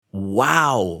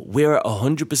Wow, we're at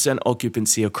 100%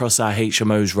 occupancy across our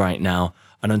HMOs right now.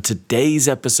 And on today's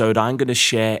episode, I'm going to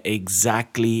share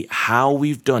exactly how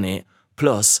we've done it.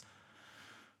 Plus,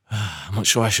 I'm not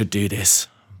sure I should do this,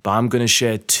 but I'm going to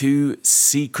share 2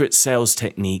 secret sales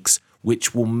techniques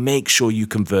which will make sure you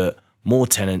convert more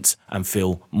tenants and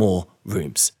fill more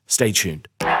rooms. Stay tuned.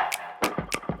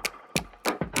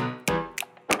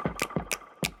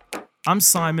 I'm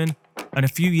Simon, and a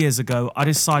few years ago, I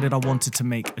decided I wanted to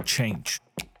make a change.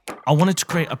 I wanted to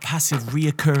create a passive,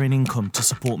 reoccurring income to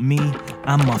support me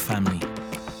and my family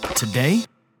today,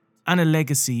 and a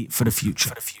legacy for the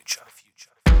future.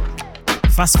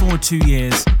 Fast forward 2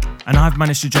 years, and I've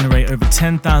managed to generate over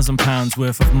 £10,000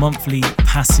 worth of monthly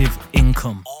passive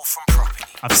income, all from property.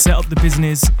 I've set up the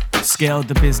business, scaled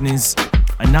the business,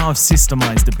 and now I've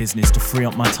systemized the business to free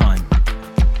up my time.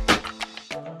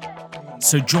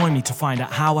 So join me to find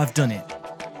out how I've done it,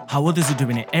 how others are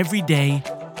doing it every day,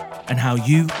 and how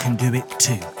you can do it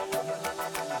too.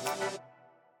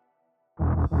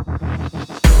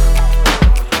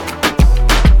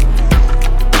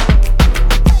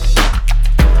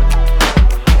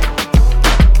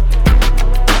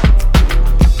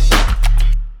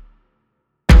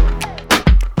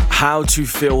 How to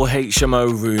fill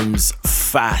HMO rooms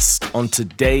fast. On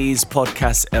today's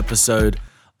podcast episode,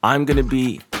 I'm going to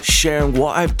be sharing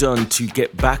what I've done to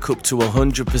get back up to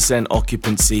 100%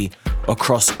 occupancy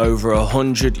across over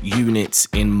 100 units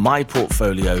in my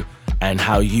portfolio and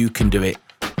how you can do it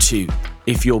too.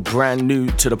 If you're brand new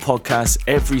to the podcast,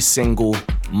 every single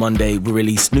Monday we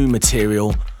release new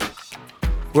material.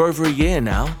 We're over a year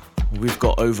now. We've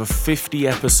got over 50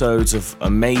 episodes of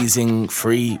amazing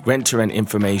free rent-to-rent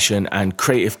information and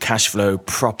creative cash flow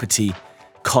property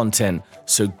content.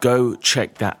 So go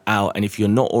check that out. And if you're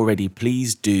not already,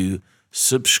 please do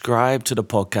subscribe to the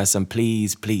podcast and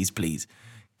please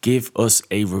give us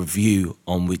a review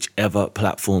on whichever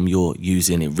platform you're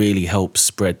using. It really helps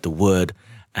spread the word.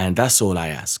 And that's all I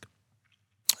ask.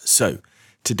 So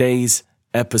today's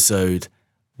episode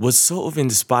was sort of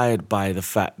inspired by the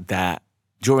fact that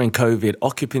during COVID,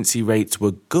 occupancy rates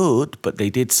were good, but they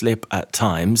did slip at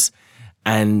times.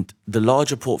 And the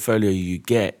larger portfolio you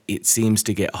get, it seems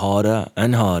to get harder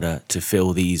and harder to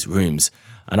fill these rooms.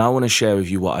 And I want to share with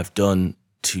you what I've done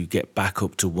to get back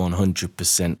up to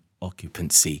 100%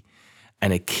 occupancy.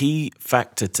 And a key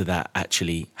factor to that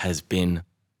actually has been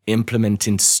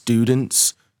implementing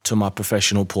students to my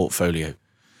professional portfolio.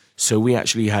 So we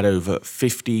actually had over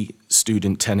 50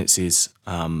 student tenancies.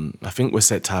 I think we're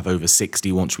set to have over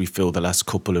 60 once we fill the last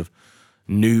couple of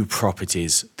new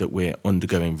properties that we're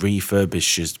undergoing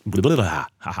refurbishments.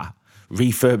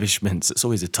 It's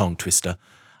always a tongue twister.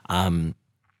 On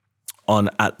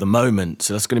at the moment.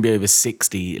 So that's going to be over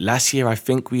 60. Last year, I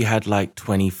think we had like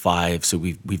 25. So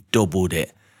we've doubled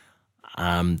it.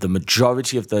 The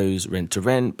majority of those rent to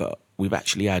rent, but we've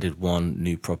actually added 1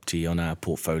 new property on our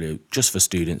portfolio just for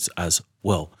students as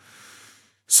well.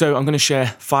 So I'm going to share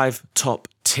 5 top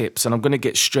tips and I'm going to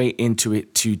get straight into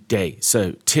it today.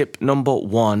 So tip number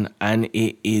 1, and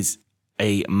it is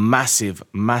a massive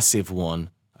one.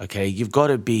 Okay. You've got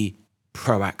to be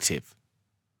proactive.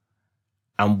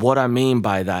 And what I mean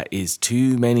by that is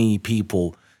too many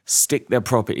people stick their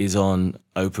properties on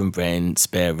open rent,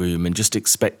 spare room, and just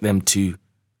expect them to,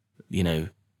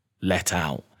 let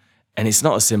out. And it's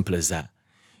not as simple as that.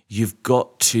 You've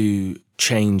got to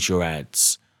change your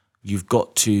ads. You've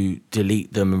got to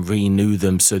delete them and renew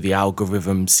them so the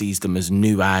algorithm sees them as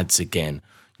new ads again.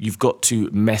 You've got to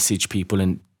message people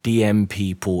and DM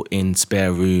people in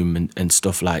spare room and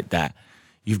stuff like that.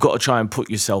 You've got to try and put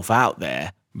yourself out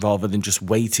there rather than just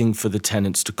waiting for the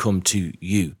tenants to come to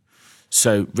you.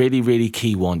 So really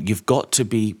key one, you've got to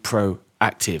be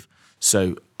proactive.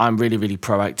 So I'm really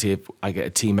proactive. I get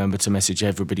a team member to message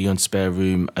everybody on spare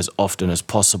room as often as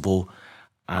possible.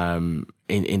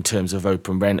 In terms of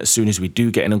open rent, as soon as we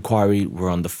do get an inquiry, we're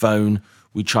on the phone.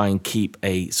 We try and keep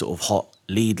a sort of hot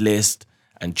lead list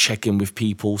and check in with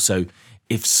people. So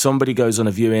if somebody goes on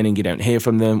a viewing and you don't hear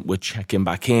from them, we're checking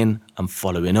back in and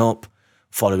following up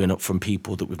from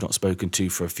people that we've not spoken to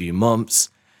for a few months.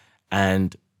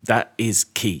 And that is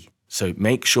key. So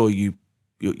make sure you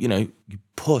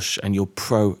push and you're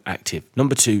proactive.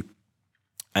 Number 2,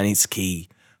 and it's key,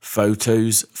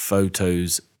 photos.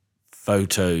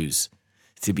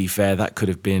 To be fair, that could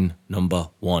have been number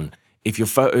 1. If your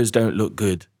photos don't look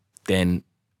good, then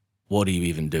what are you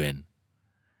even doing?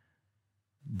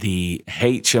 The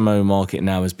HMO market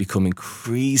now has become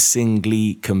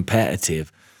increasingly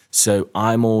competitive. So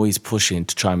I'm always pushing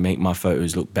to try and make my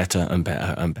photos look better and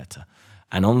better and better.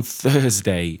 And on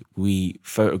Thursday, we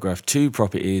photographed 2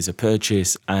 properties, a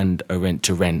purchase and a rent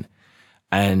to rent.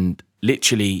 And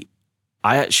literally,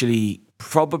 I actually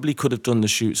probably could have done the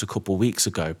shoots a couple of weeks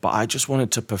ago, but I just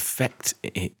wanted to perfect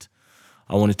it.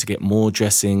 I wanted to get more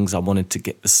dressings. I wanted to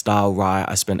get the style right.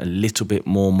 I spent a little bit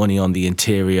more money on the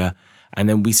interior. And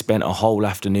then we spent a whole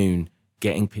afternoon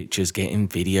getting pictures, getting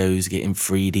videos, getting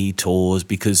 3D tours,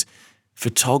 because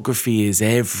photography is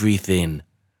everything.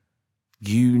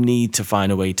 You need to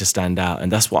find a way to stand out.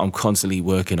 And that's what I'm constantly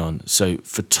working on. So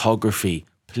photography,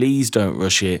 please don't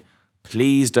rush it.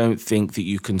 Please don't think that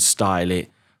you can style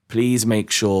it. Please make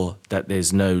sure that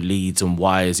there's no leads and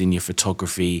wires in your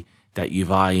photography, that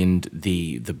you've ironed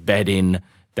the bedding,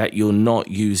 that you're not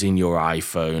using your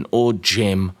iPhone or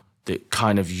Jim that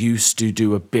kind of used to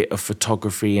do a bit of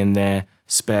photography in their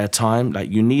spare time. Like,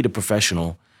 you need a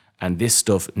professional, and this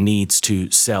stuff needs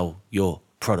to sell your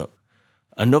product.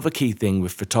 Another key thing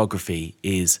with photography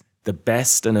is the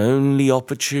best and only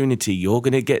opportunity you're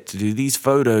going to get to do these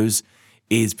photos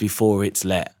is before it's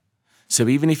let. So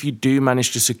even if you do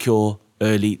manage to secure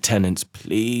early tenants,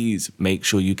 please make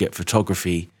sure you get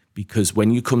photography, because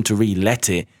when you come to re-let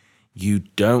it, you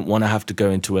don't want to have to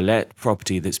go into a let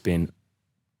property that's been,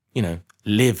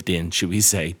 lived in, should we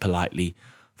say politely,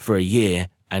 for a year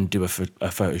and do a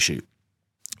photo shoot.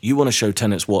 You want to show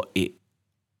tenants what it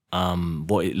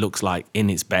looks like in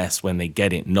its best when they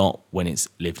get it, not when it's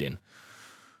lived in.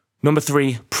 Number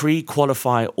 3,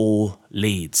 pre-qualify all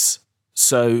leads.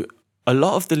 So a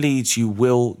lot of the leads you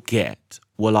will get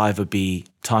will either be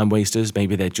time wasters,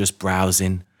 maybe they're just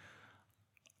browsing.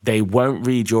 They won't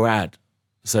read your ad.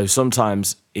 So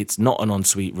sometimes it's not an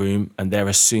ensuite room and they're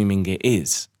assuming it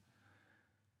is.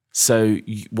 So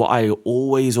what I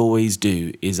always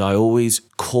do is I always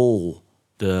call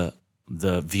the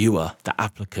viewer, the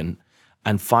applicant,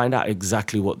 and find out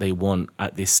exactly what they want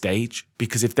at this stage.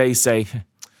 Because if they say,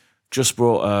 just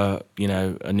brought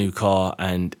a new car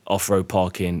and off-road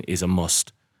parking is a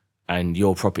must, and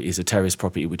your property is a terrace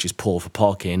property which is poor for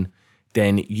parking,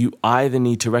 then you either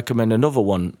need to recommend another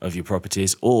one of your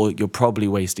properties, or you're probably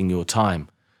wasting your time.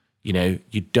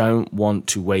 You don't want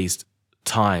to waste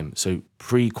time, so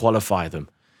pre-qualify them.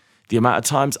 The amount of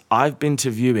times I've been to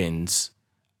viewings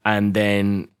and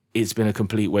then it's been a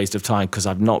complete waste of time because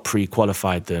I've not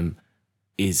pre-qualified them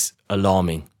is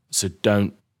alarming. So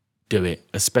don't do it,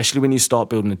 especially when you start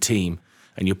building a team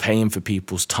and you're paying for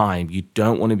people's time. You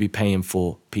don't want to be paying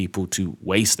for people to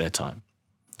waste their time.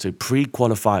 So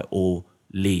pre-qualify all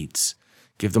leads.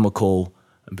 Give them a call,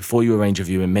 and before you arrange a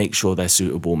viewing, make sure they're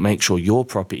suitable. Make sure your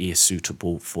property is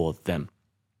suitable for them.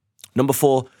 Number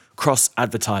 4,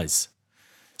 cross-advertise.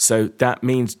 So that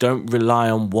means don't rely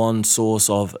on one source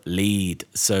of lead.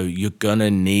 So you're going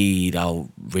to need, I'll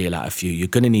reel out a few, you're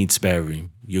going to need Spare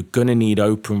Room. You're going to need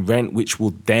Open Rent, which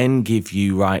will then give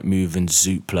you Rightmove and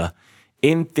Zoopla.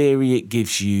 In theory, it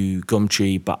gives you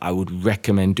Gumtree, but I would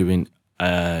recommend doing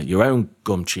your own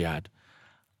Gumtree ad.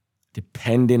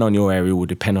 Depending on your area will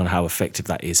depend on how effective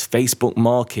that is. Facebook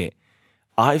Market.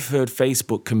 I've heard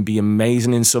Facebook can be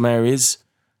amazing in some areas,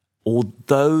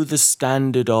 although the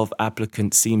standard of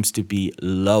applicants seems to be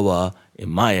lower in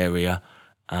my area,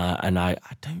 and I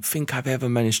don't think I've ever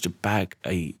managed to bag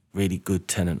a really good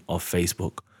tenant off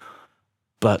Facebook.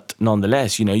 But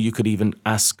nonetheless, you could even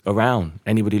ask around.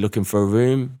 Anybody looking for a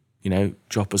room,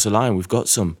 drop us a line. We've got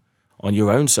some on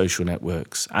your own social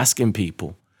networks, asking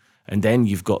people. And then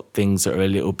you've got things that are a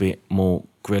little bit more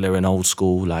guerrilla and old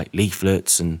school, like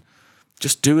leaflets, and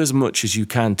just do as much as you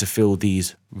can to fill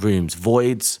these rooms.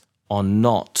 Voids are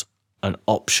not an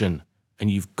option,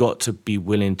 and you've got to be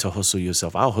willing to hustle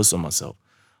yourself. I'll hustle myself.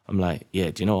 I'm like,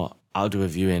 yeah, do you know what? I'll do a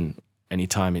viewing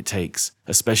anytime it takes,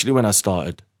 especially when I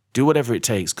started. Do whatever it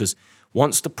takes, because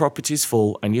once the property's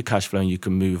full and you're cash flowing, you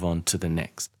can move on to the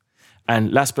next.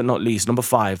 And last but not least, number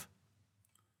 5,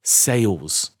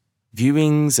 sales.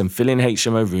 Viewings and filling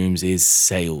HMO rooms is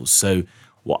sales. So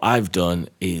what I've done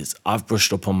is I've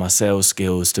brushed up on my sales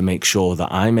skills to make sure that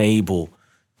I'm able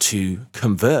to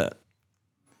convert.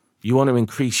 You want to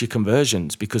increase your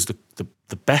conversions, because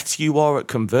the better you are at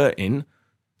converting,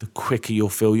 the quicker you'll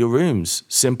fill your rooms.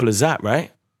 Simple as that,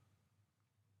 right?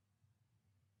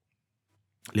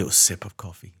 Little sip of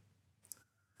coffee.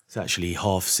 It's actually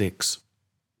 6:30.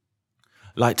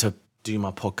 I like to do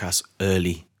my podcast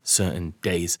early certain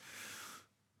days.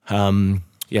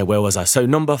 Where was I? So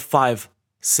number 5,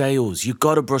 sales. You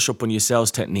got to brush up on your sales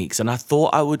techniques. And I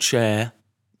thought I would share,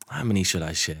 how many should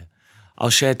I share? I'll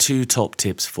share 2 top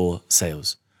tips for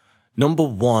sales. Number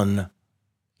 1,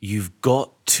 you've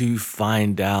got to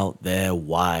find out their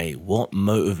why. What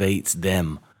motivates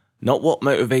them? Not what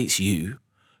motivates you.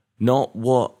 Not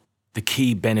what the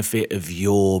key benefit of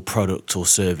your product or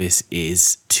service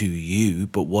is to you,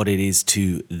 but what it is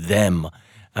to them.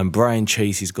 And Brian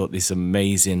Tracy's got this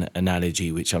amazing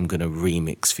analogy, which I'm going to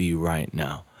remix for you right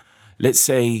now. Let's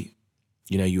say,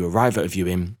 you arrive at a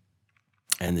viewing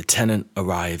and the tenant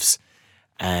arrives,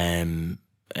 and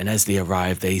as they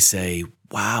arrive, they say,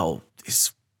 wow,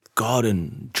 this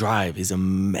garden drive is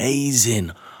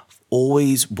amazing. I've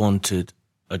always wanted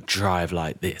a drive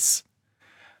like this.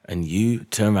 And you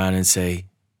turn around and say,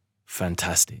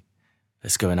 fantastic,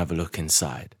 let's go and have a look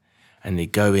inside. And they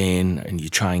go in and you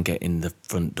try and get in the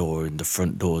front door, and the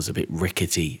front door's a bit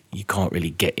rickety. You can't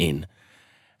really get in.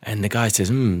 And the guy says,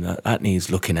 that needs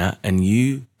looking at. And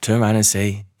you turn around and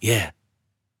say, yeah,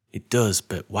 it does,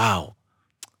 but wow,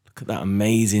 look at that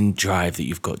amazing drive that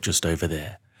you've got just over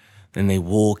there. Then they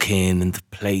walk in and the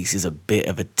place is a bit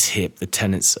of a tip. The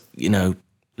tenants,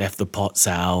 left the pots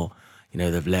out.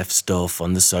 They've left stuff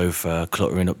on the sofa,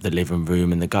 cluttering up the living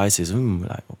room. And the guy says,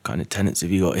 what kind of tenants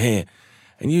have you got here?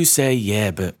 And you say,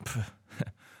 yeah, but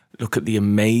look at the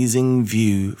amazing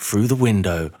view through the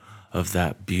window of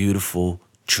that beautiful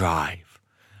drive.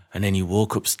 And then you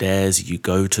walk upstairs, you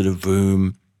go to the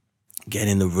room, get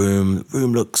in the room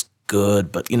looks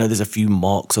good, but there's a few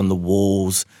marks on the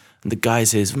walls. And the guy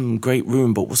says, great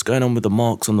room, but what's going on with the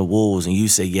marks on the walls? And you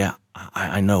say, yeah,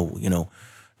 I know,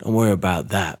 don't worry about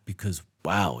that, because,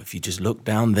 wow, if you just look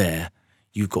down there,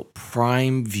 you've got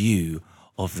prime view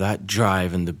of that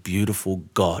drive and the beautiful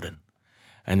garden.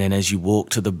 And then as you walk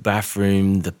to the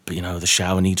bathroom, the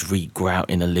shower needs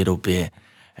regrouting a little bit.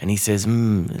 And he says, a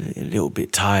little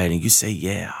bit tired. And you say,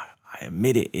 yeah, I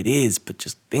admit it is, but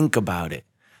just think about it.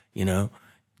 You've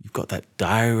got that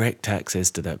direct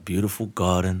access to that beautiful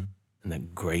garden and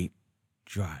that great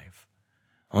drive.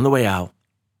 On the way out,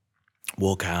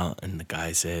 walk out, and the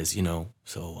guy says, yeah,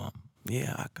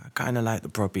 I kind of like the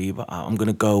property, but I'm going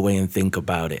to go away and think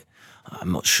about it.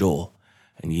 I'm not sure.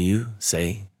 And you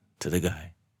say to the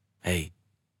guy, hey,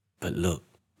 but look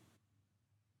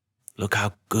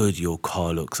how good your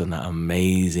car looks on that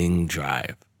amazing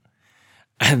drive.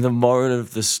 And the moral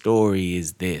of the story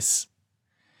is this.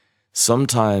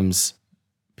 Sometimes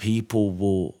people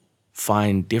will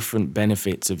find different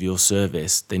benefits of your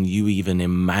service than you even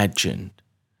imagined.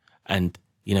 And,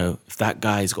 if that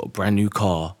guy's got a brand new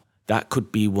car, that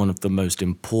could be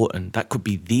that could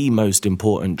be the most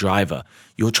important driver.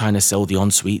 You're trying to sell the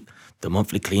ensuite, the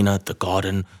monthly cleaner, the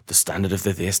garden, the standard of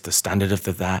the this, the standard of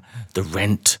the that, the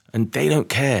rent, and they don't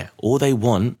care. All they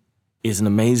want is an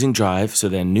amazing drive so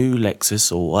their new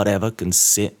Lexus or whatever can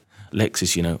sit,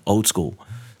 Lexus, old school,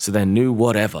 so their new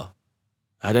whatever.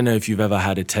 I don't know if you've ever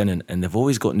had a tenant and they've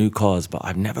always got new cars, but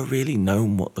I've never really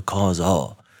known what the cars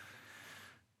are.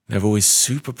 They're always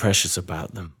super precious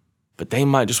about them, but they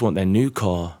might just want their new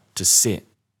car to sit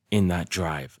in that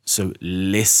drive. So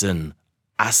listen,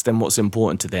 ask them what's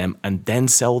important to them, and then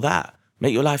sell that.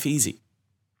 Make your life easy.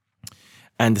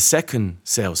 And the second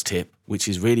sales tip, which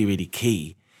is really, really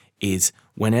key, is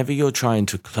whenever you're trying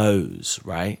to close,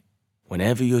 right?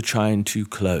 Whenever you're trying to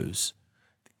close,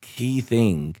 the key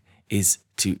thing is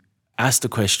to ask the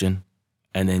question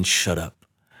and then shut up.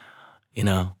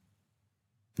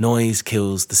 Noise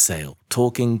kills the sale.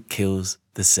 Talking kills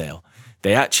the sale.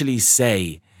 They actually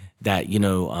say that,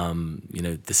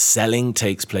 the selling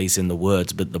takes place in the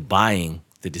words, but the buying,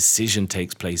 the decision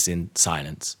takes place in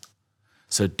silence.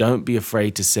 So don't be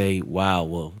afraid to say, wow,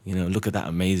 well, look at that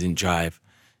amazing drive.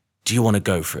 Do you want to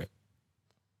go for it?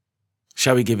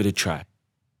 Shall we give it a try?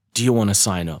 Do you want to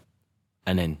sign up?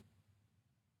 And then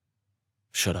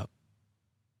shut up.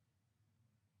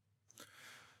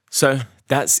 So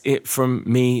that's it from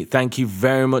me. Thank you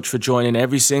very much for joining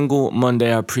every single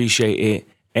Monday. I appreciate it.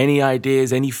 Any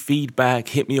ideas, any feedback,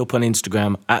 hit me up on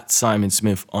Instagram at Simon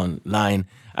Smith Online.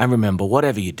 And remember,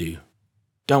 whatever you do,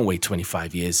 don't wait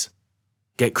 25 years.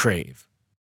 Get creative.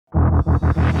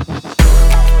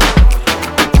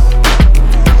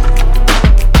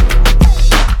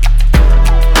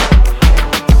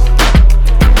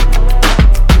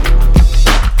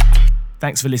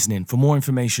 Thanks for listening. For more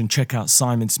information, check out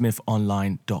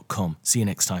simonsmithonline.com. See you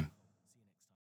next time.